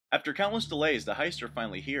After countless delays, the heists are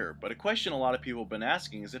finally here, but a question a lot of people have been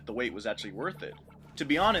asking is if the wait was actually worth it. To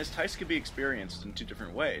be honest, heists can be experienced in two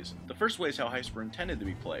different ways. The first way is how heists were intended to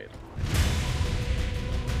be played.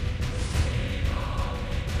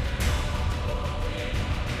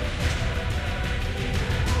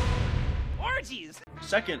 Orgies!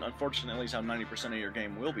 Second, unfortunately, is how 90% of your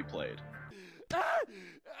game will be played.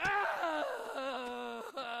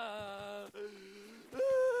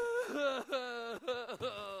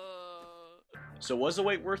 So was the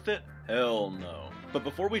wait worth it? Hell no. But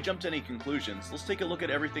before we jump to any conclusions, let's take a look at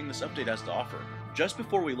everything this update has to offer. Just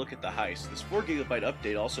before we look at the heist, this 4GB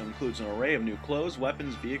update also includes an array of new clothes,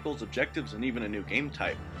 weapons, vehicles, objectives, and even a new game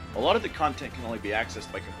type. A lot of the content can only be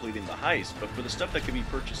accessed by completing the heist, but for the stuff that can be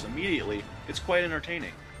purchased immediately, it's quite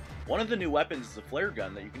entertaining. One of the new weapons is a flare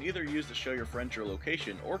gun that you can either use to show your friends your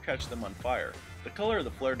location or catch them on fire. The color of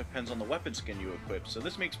the flare depends on the weapon skin you equip, so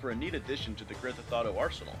this makes for a neat addition to the Grand Theft Auto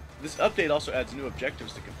arsenal. This update also adds new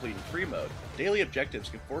objectives to complete in free mode. Daily objectives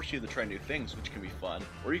can force you to try new things, which can be fun,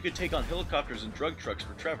 or you could take on helicopters and drug trucks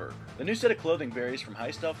for Trevor. The new set of clothing varies from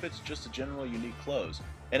heist outfits just to general unique clothes,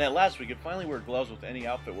 and at last we can finally wear gloves with any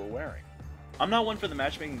outfit we're wearing. I'm not one for the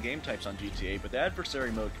matchmaking game types on GTA, but the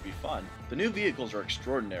adversary mode can be fun. The new vehicles are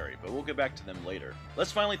extraordinary, but we'll get back to them later.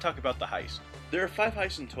 Let's finally talk about the heist. There are 5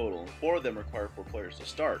 heists in total, and 4 of them require 4 players to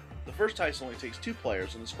start. The first heist only takes 2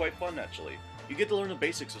 players, and it's quite fun actually. You get to learn the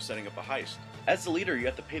basics of setting up a heist. As the leader, you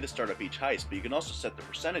have to pay to start up each heist, but you can also set the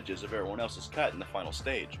percentages of everyone else's cut in the final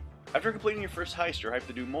stage. After completing your first heist, you're hyped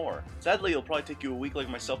to do more. Sadly, it'll probably take you a week like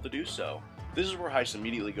myself to do so. This is where heists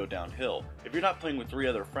immediately go downhill. If you're not playing with 3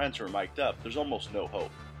 other friends who are mic'd up, there's almost no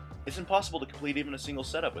hope. It's impossible to complete even a single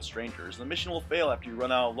setup with strangers. The mission will fail after you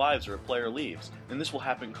run out of lives or a player leaves, and this will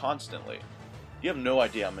happen constantly. You have no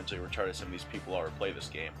idea how mentally retarded some of these people are who play this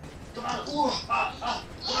game.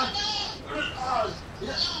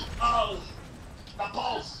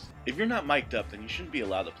 If you're not mic'd up, then you shouldn't be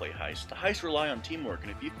allowed to play heists. The heists rely on teamwork,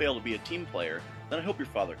 and if you fail to be a team player, then I hope your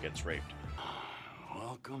father gets raped.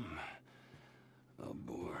 Welcome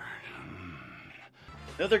aboard.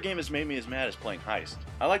 No other game has made me as mad as playing Heist.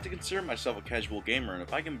 I like to consider myself a casual gamer, and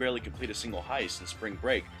if I can barely complete a single heist in spring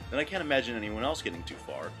break, then I can't imagine anyone else getting too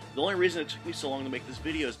far. The only reason it took me so long to make this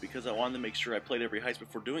video is because I wanted to make sure I played every heist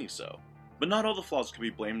before doing so. But not all the flaws can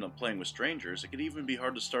be blamed on playing with strangers. It could even be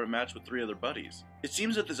hard to start a match with 3 other buddies. It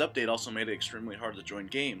seems that this update also made it extremely hard to join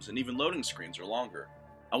games, and even loading screens are longer.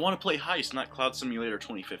 I want to play Heist, not Cloud Simulator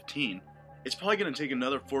 2015. It's probably going to take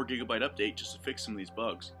another 4GB update just to fix some of these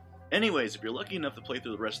bugs. Anyways, if you're lucky enough to play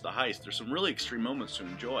through the rest of the heist, there's some really extreme moments to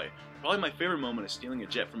enjoy. Probably my favorite moment is stealing a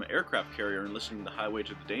jet from an aircraft carrier and listening to the highway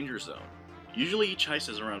to the danger zone. Usually each heist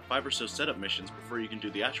has around 5 or so setup missions before you can do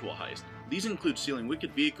the actual heist. These include stealing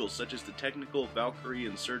wicked vehicles such as the Technical, Valkyrie,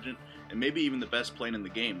 Insurgent, and maybe even the best plane in the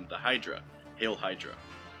game, the Hydra. Hail Hydra.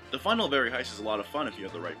 The final of every heist is a lot of fun if you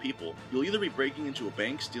have the right people. You'll either be breaking into a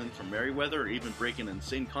bank, stealing from Merryweather, or even breaking an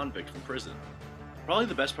insane convict from prison. Probably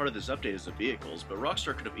the best part of this update is the vehicles, but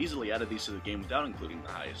Rockstar could have easily added these to the game without including the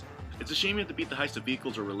heist. It's a shame you have to beat the heist the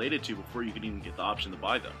vehicles are related to before you can even get the option to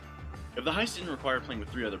buy them. If the heist didn't require playing with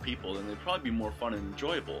 3 other people, then they'd probably be more fun and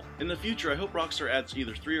enjoyable. In the future, I hope Rockstar adds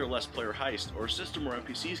either 3 or less player heist, or a system where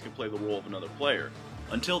NPCs can play the role of another player.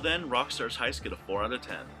 Until then, Rockstar's heists get a 4 out of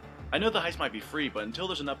 10. I know the heist might be free, but until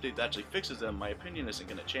there's an update that actually fixes them, my opinion isn't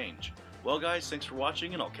going to change. Well guys, thanks for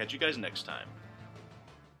watching, and I'll catch you guys next time.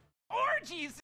 Orgies!